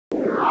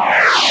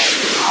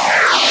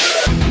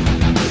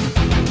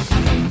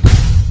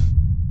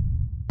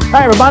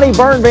Hi everybody,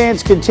 burn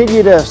bans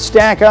continue to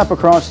stack up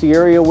across the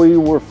area. We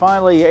were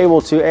finally able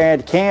to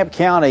add Camp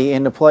County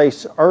into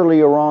place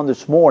earlier on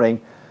this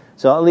morning.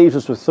 So that leaves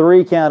us with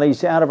 3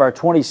 counties out of our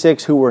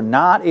 26 who were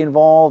not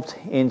involved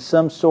in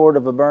some sort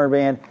of a burn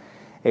ban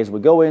as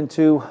we go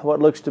into what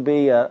looks to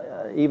be,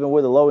 even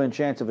with a low end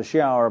chance of a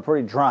shower, a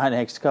pretty dry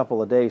next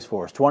couple of days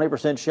for us.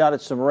 20% shot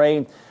at some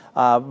rain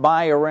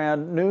by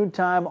around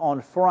noontime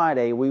on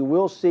Friday. We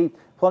will see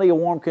plenty of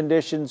warm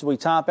conditions. We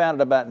top out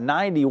at about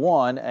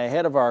 91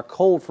 ahead of our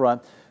cold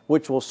front,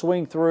 which will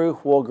swing through.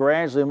 We'll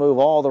gradually move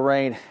all the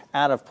rain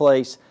out of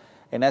place,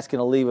 and that's going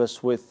to leave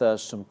us with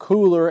some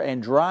cooler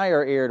and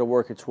drier air to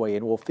work its way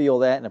in. We'll feel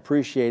that and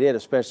appreciate it,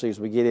 especially as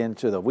we get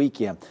into the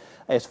weekend.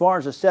 As far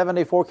as the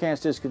 7-day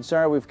forecast is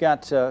concerned, we've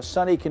got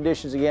sunny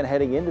conditions again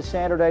heading into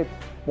Saturday.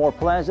 More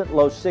pleasant,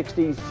 low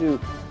 60s to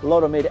low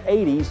to mid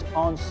 80s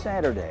on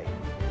Saturday.